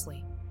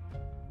cautiously.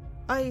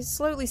 I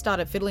slowly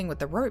started fiddling with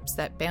the ropes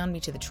that bound me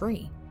to the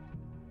tree.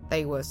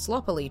 They were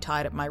sloppily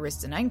tied at my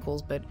wrists and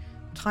ankles, but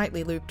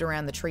tightly looped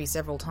around the tree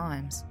several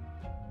times.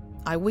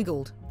 I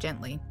wiggled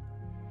gently,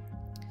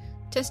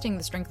 testing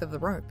the strength of the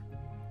rope,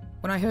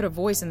 when I heard a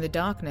voice in the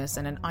darkness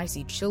and an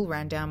icy chill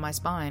ran down my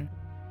spine.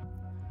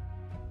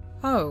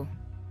 "Oh,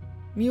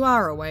 you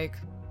are awake.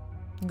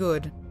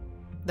 Good,"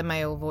 the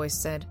male voice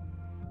said.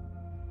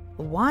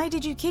 "Why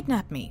did you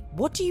kidnap me?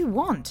 What do you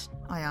want?"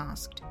 I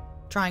asked,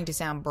 trying to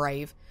sound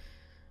brave,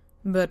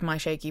 but my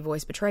shaky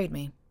voice betrayed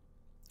me.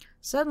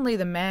 Suddenly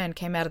the man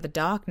came out of the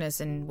darkness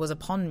and was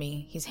upon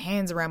me, his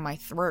hands around my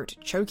throat,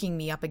 choking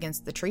me up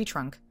against the tree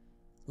trunk.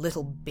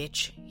 "Little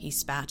bitch," he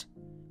spat,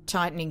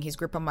 tightening his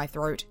grip on my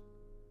throat.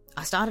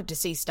 I started to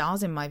see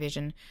stars in my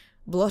vision,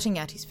 blotting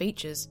out his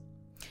features.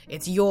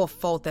 "It's your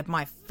fault that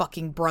my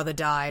fucking brother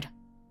died."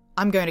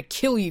 I'm going to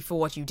kill you for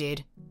what you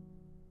did."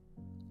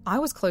 I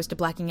was close to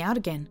blacking out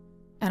again,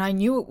 and I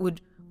knew it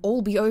would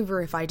all be over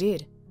if I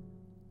did.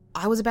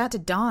 I was about to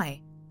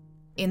die,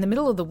 in the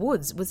middle of the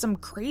woods, with some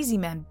crazy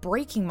man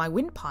breaking my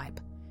windpipe.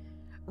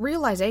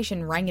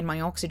 Realization rang in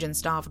my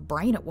oxygen-starved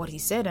brain at what he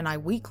said, and I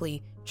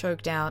weakly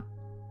choked out,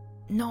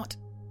 "Not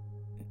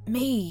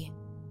me.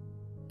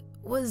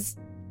 Was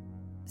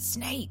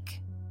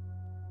Snake."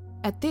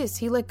 At this,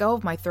 he let go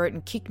of my throat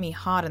and kicked me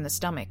hard in the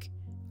stomach.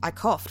 I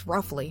coughed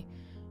roughly,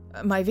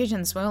 my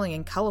vision swirling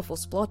in colourful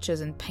splotches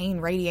and pain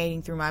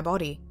radiating through my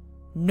body.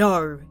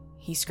 "No,"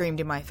 he screamed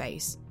in my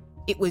face.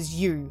 "It was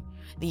you.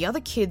 The other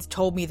kids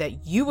told me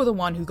that you were the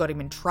one who got him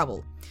in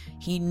trouble.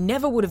 He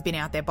never would have been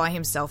out there by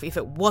himself if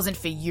it wasn't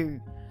for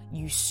you.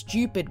 You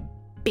stupid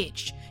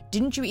bitch.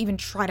 Didn't you even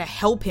try to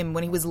help him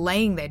when he was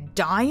laying there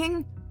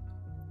dying?"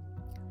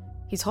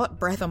 His hot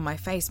breath on my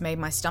face made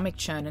my stomach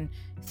churn and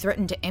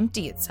threatened to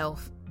empty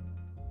itself.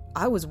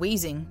 I was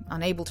wheezing,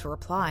 unable to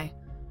reply.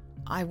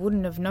 I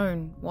wouldn't have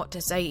known what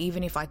to say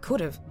even if I could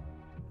have.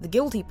 The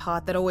guilty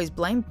part that always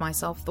blamed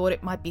myself thought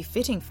it might be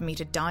fitting for me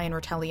to die in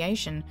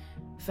retaliation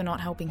for not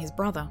helping his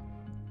brother.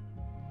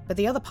 But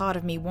the other part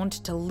of me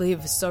wanted to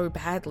live so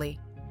badly.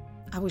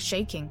 I was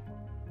shaking,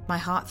 my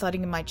heart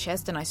thudding in my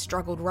chest, and I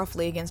struggled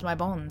roughly against my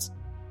bonds.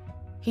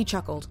 He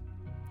chuckled,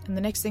 and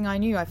the next thing I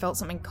knew, I felt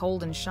something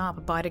cold and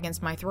sharp bite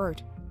against my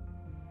throat.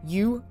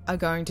 "You are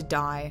going to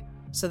die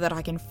so that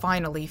I can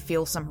finally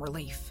feel some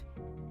relief."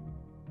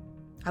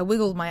 I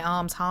wiggled my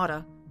arms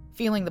harder,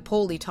 feeling the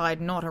poorly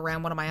tied knot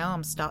around one of my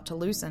arms start to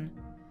loosen.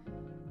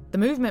 The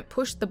movement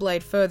pushed the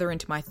blade further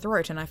into my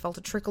throat, and I felt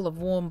a trickle of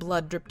warm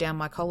blood drip down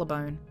my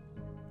collarbone.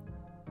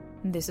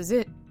 "This is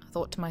it," I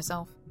thought to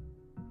myself.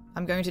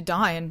 "I'm going to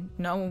die, and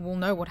no one will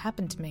know what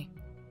happened to me."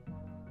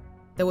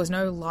 There was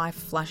no life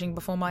flashing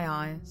before my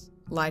eyes,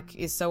 like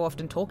is so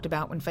often talked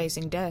about when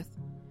facing death.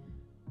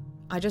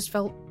 I just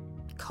felt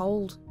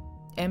cold,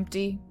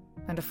 empty,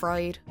 and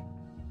afraid.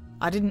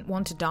 I didn't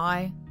want to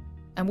die,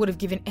 and would have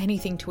given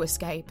anything to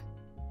escape.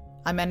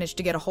 I managed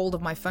to get a hold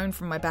of my phone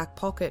from my back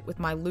pocket with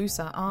my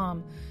looser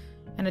arm,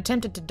 and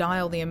attempted to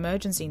dial the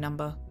emergency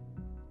number.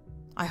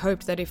 I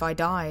hoped that if I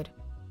died,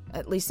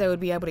 at least they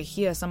would be able to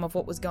hear some of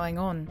what was going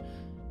on,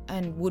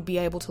 and would be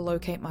able to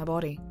locate my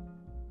body.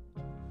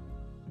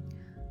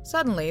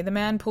 Suddenly, the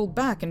man pulled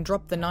back and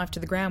dropped the knife to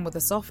the ground with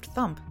a soft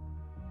thump.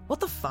 "What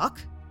the fuck?"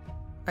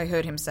 I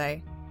heard him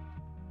say.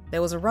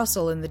 There was a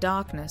rustle in the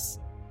darkness,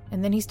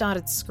 and then he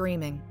started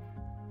screaming.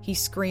 He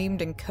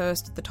screamed and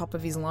cursed at the top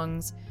of his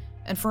lungs,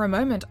 and for a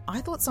moment I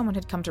thought someone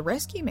had come to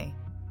rescue me.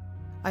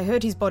 I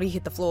heard his body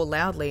hit the floor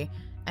loudly,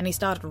 and he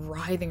started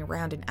writhing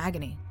around in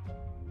agony.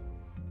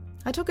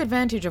 I took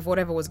advantage of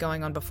whatever was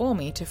going on before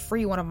me to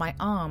free one of my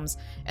arms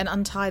and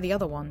untie the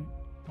other one.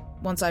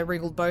 Once I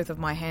wriggled both of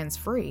my hands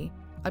free,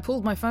 I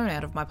pulled my phone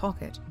out of my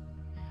pocket.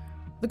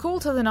 The call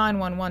to the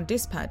 911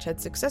 dispatch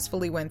had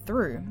successfully went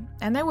through,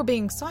 and they were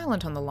being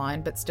silent on the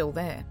line but still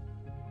there.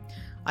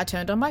 I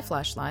turned on my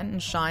flashlight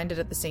and shined it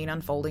at the scene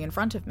unfolding in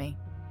front of me.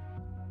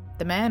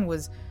 The man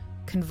was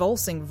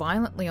convulsing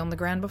violently on the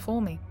ground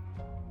before me.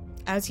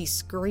 As he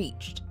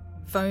screeched,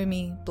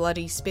 foamy,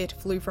 bloody spit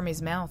flew from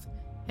his mouth,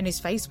 and his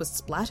face was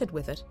splattered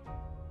with it.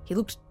 He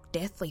looked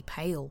deathly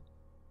pale,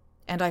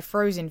 and I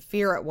froze in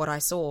fear at what I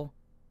saw.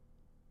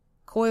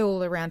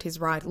 Coiled around his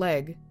right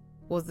leg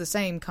was the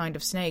same kind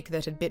of snake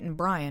that had bitten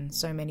Brian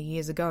so many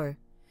years ago.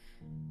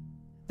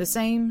 The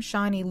same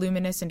shiny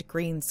luminescent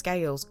green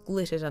scales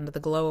glittered under the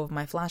glow of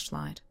my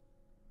flashlight.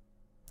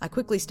 I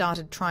quickly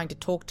started trying to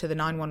talk to the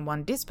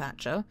 911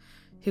 dispatcher,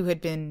 who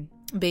had been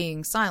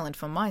being silent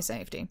for my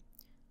safety.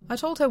 I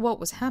told her what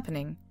was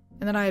happening,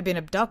 and that I had been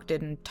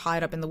abducted and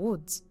tied up in the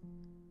woods.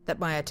 That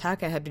my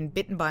attacker had been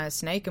bitten by a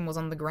snake and was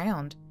on the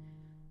ground.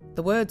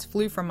 The words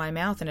flew from my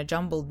mouth in a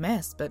jumbled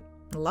mess, but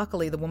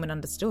luckily the woman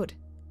understood.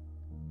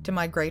 To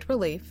my great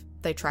relief,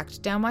 they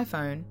tracked down my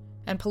phone,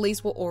 and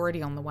police were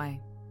already on the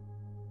way.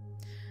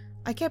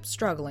 I kept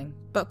struggling,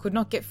 but could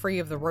not get free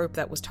of the rope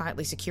that was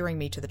tightly securing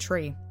me to the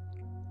tree.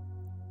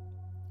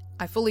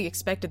 I fully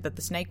expected that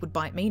the snake would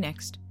bite me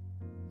next,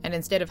 and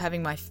instead of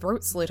having my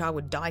throat slit, I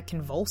would die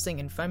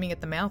convulsing and foaming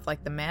at the mouth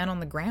like the man on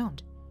the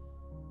ground.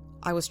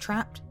 I was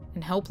trapped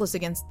and helpless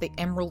against the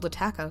emerald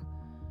attacker.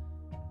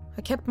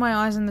 I kept my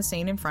eyes on the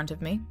scene in front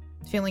of me,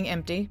 feeling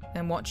empty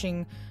and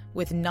watching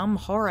with numb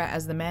horror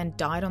as the man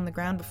died on the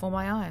ground before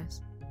my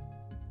eyes.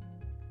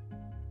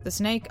 The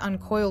snake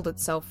uncoiled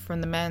itself from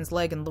the man's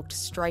leg and looked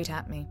straight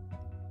at me.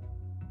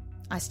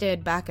 I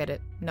stared back at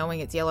it,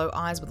 knowing its yellow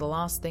eyes were the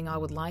last thing I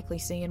would likely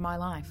see in my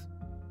life.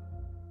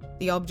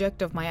 The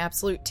object of my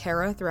absolute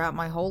terror throughout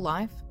my whole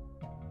life,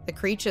 the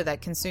creature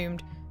that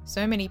consumed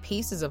so many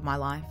pieces of my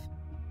life,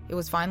 it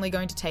was finally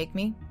going to take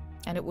me,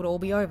 and it would all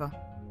be over.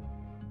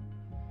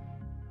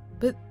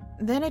 But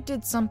then it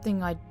did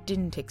something I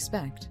didn't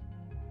expect.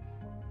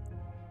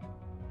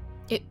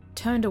 It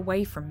turned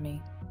away from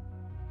me.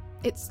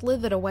 It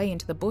slithered away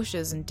into the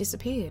bushes and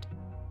disappeared.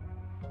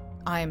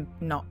 I'm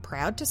not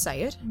proud to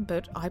say it,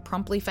 but I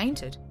promptly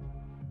fainted.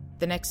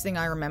 The next thing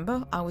I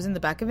remember, I was in the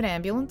back of an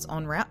ambulance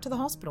en route to the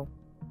hospital.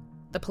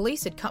 The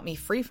police had cut me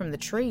free from the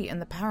tree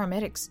and the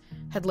paramedics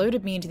had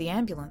loaded me into the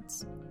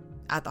ambulance.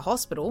 At the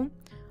hospital,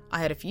 I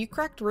had a few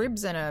cracked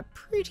ribs and a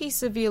pretty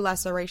severe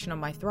laceration on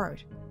my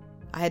throat.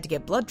 I had to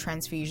get blood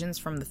transfusions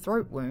from the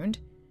throat wound,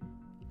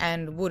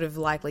 and would have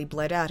likely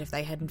bled out if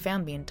they hadn't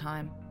found me in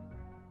time.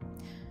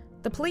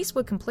 The police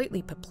were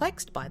completely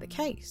perplexed by the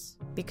case,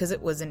 because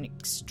it was an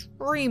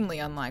extremely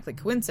unlikely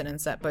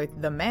coincidence that both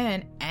the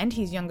man and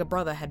his younger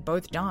brother had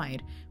both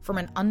died from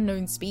an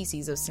unknown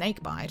species of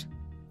snakebite,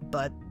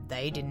 but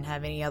they didn't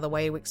have any other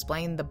way to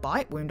explain the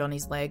bite wound on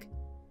his leg.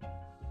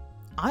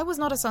 I was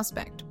not a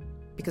suspect,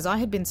 because I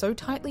had been so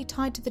tightly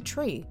tied to the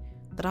tree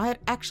that I had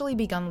actually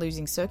begun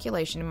losing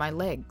circulation in my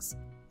legs,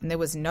 and there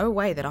was no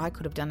way that I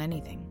could have done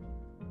anything.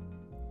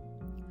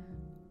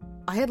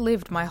 I had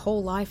lived my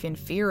whole life in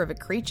fear of a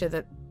creature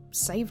that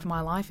saved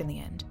my life in the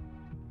end.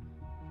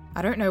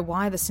 I don't know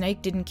why the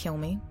snake didn't kill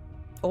me,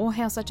 or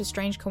how such a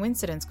strange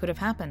coincidence could have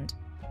happened.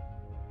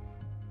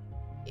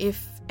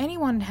 If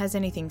anyone has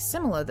anything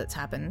similar that's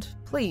happened,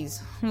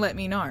 please let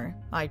me know.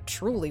 I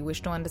truly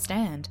wish to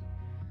understand.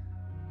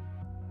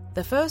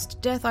 The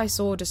first death I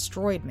saw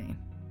destroyed me,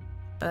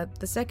 but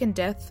the second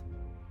death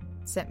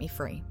set me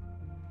free.